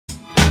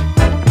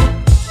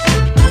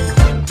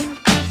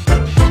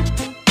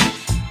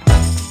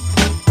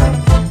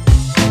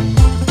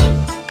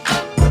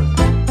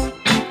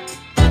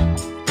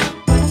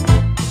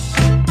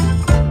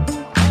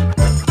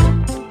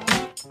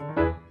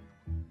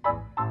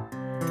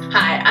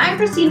Hi, I'm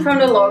Christine from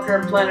the Low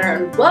Carb Planner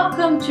and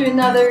welcome to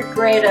another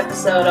great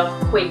episode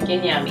of Quick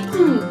and Yummy.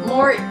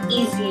 More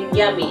easy and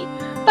yummy.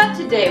 But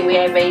today we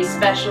have a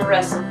special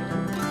recipe.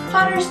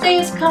 Father's Day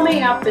is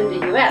coming up in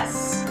the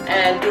US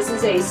and this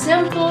is a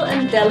simple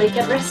and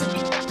delicate recipe.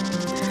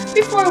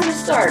 Before we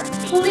start,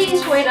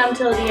 please wait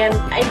until the end.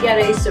 I got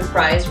a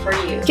surprise for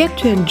you. Get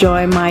to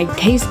enjoy my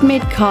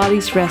taste-made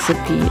Carly's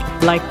recipe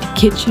like the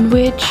Kitchen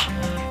Witch,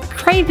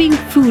 Craving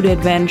Food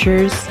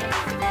Adventures,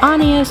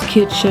 Anya's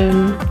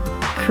Kitchen,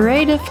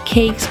 Creative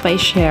Cakes by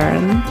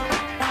Sharon,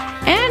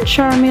 and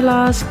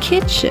Sharmila's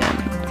Kitchen.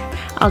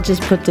 I'll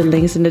just put the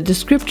links in the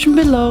description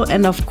below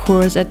and of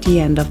course at the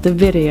end of the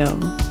video.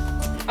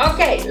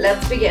 Okay,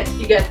 let's begin.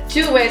 You got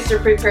two ways to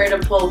prepare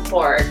the pulled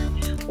pork.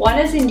 One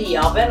is in the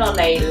oven on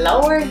a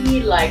lower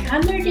heat like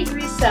 100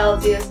 degrees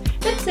Celsius,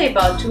 let's say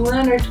about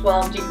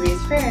 212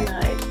 degrees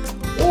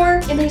Fahrenheit.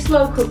 Or in a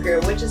slow cooker,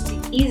 which is the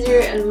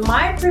easier and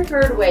my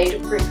preferred way to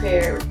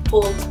prepare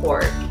pulled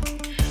pork.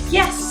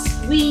 Yes,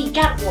 we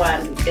got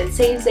one. It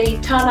saves a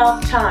ton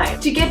of time.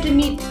 To get the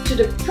meat to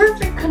the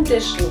perfect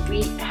condition,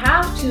 we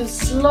have to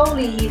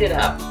slowly heat it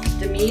up.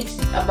 The meat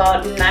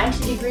about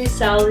 90 degrees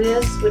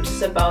Celsius, which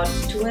is about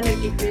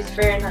 200 degrees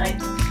Fahrenheit.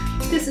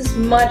 This is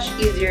much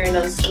easier in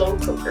a slow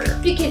cooker.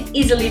 You can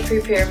easily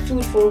prepare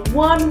food for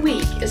 1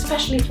 week,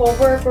 especially for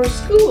work or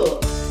school.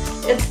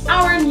 It's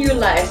our new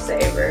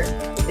lifesaver.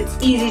 It's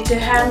easy to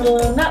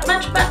handle, not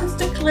much buttons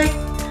to click.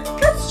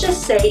 Let's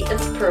just say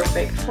it's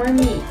perfect for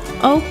me.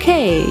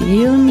 Okay,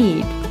 you'll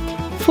need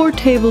 4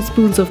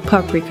 tablespoons of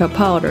paprika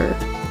powder,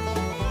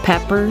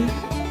 pepper,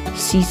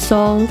 sea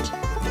salt,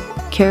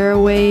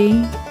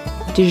 caraway,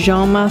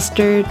 Dijon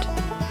mustard,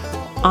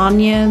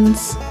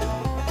 onions,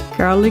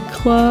 garlic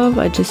clove,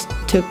 I just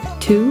took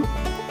 2,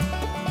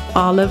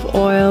 olive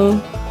oil,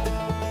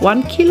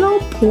 1 kilo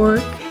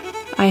pork,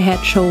 I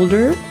had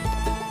shoulder,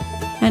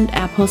 and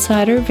apple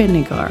cider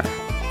vinegar.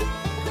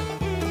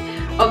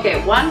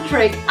 Okay, one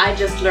trick I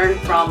just learned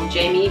from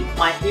Jamie,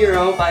 my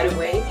hero by the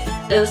way,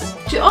 is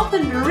to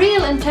open the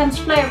real intense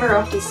flavor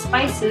of the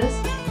spices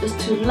is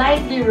to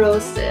lightly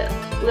roast it.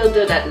 We'll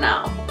do that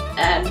now.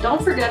 And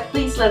don't forget,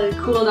 please let it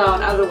cool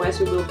down, otherwise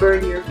we will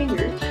burn your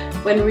fingers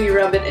when we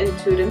rub it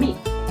into the meat.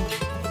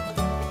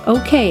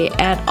 Okay,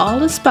 add all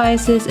the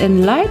spices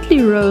and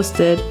lightly roast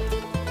it.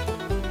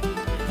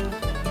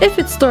 If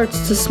it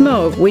starts to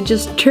smoke, we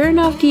just turn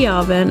off the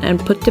oven and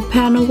put the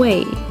pan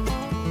away.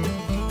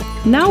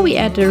 Now we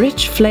add the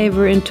rich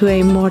flavor into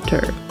a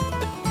mortar.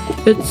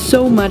 It's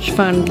so much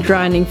fun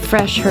grinding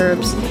fresh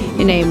herbs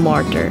in a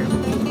mortar.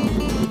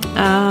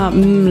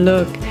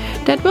 Look,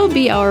 that will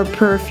be our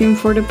perfume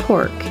for the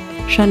pork.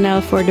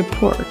 Chanel for the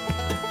pork.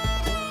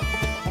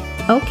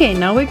 Okay,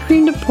 now we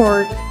cream the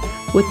pork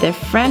with the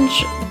French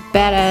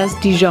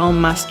badass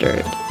Dijon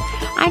mustard.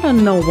 I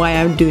don't know why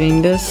I'm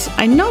doing this.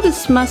 I know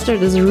this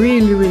mustard is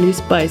really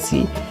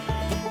spicy.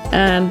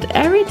 And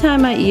every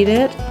time I eat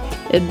it,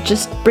 it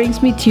just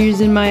brings me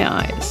tears in my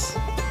eyes.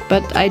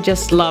 But I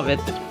just love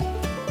it.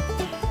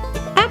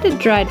 Add the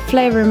dried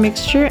flavor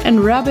mixture and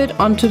rub it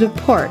onto the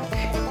pork.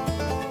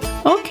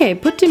 Okay,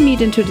 put the meat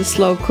into the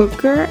slow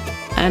cooker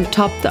and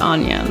top the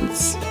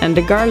onions and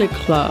the garlic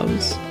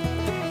cloves.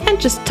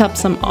 And just top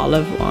some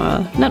olive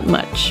oil, not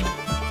much.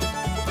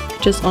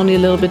 Just only a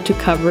little bit to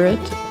cover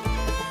it.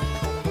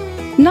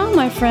 Now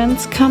my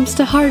friends, comes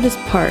the hardest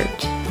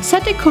part.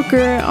 Set the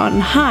cooker on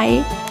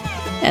high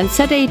and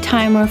set a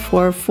timer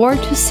for 4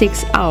 to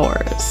 6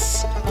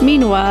 hours.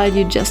 Meanwhile,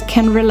 you just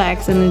can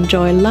relax and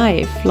enjoy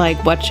life,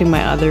 like watching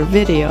my other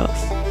videos.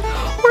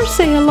 Or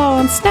say hello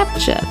on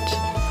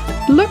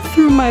Snapchat. Look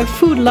through my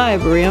food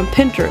library on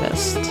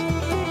Pinterest.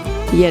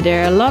 Yeah,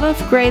 there are a lot of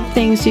great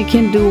things you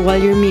can do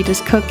while your meat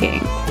is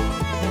cooking.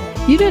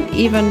 You don't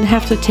even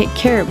have to take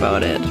care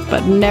about it,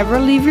 but never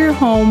leave your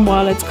home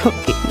while it's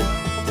cooking.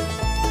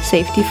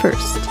 Safety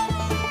first.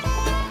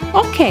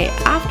 Okay,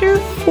 after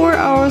 4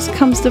 hours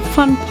comes the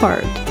fun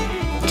part.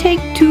 Take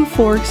 2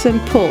 forks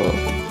and pull.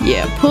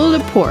 Yeah, pull the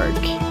pork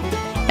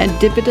and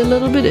dip it a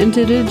little bit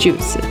into the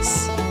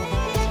juices.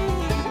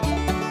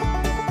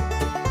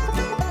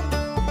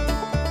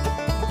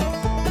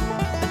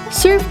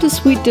 Serve the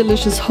sweet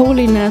delicious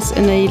holiness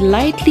in a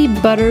lightly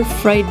butter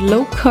fried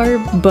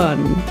low-carb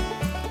bun.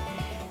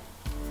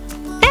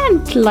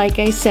 And like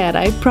I said,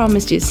 I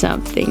promised you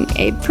something.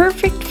 A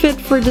perfect fit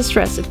for this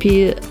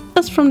recipe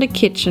is from the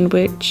Kitchen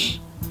Witch.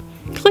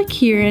 Click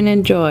here and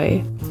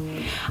enjoy.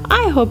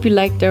 I hope you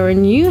liked our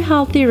new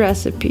healthy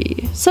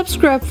recipe.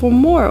 Subscribe for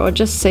more or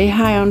just say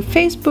hi on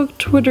Facebook,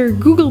 Twitter,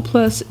 Google+,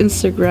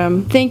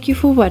 Instagram. Thank you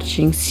for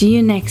watching. See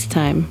you next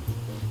time.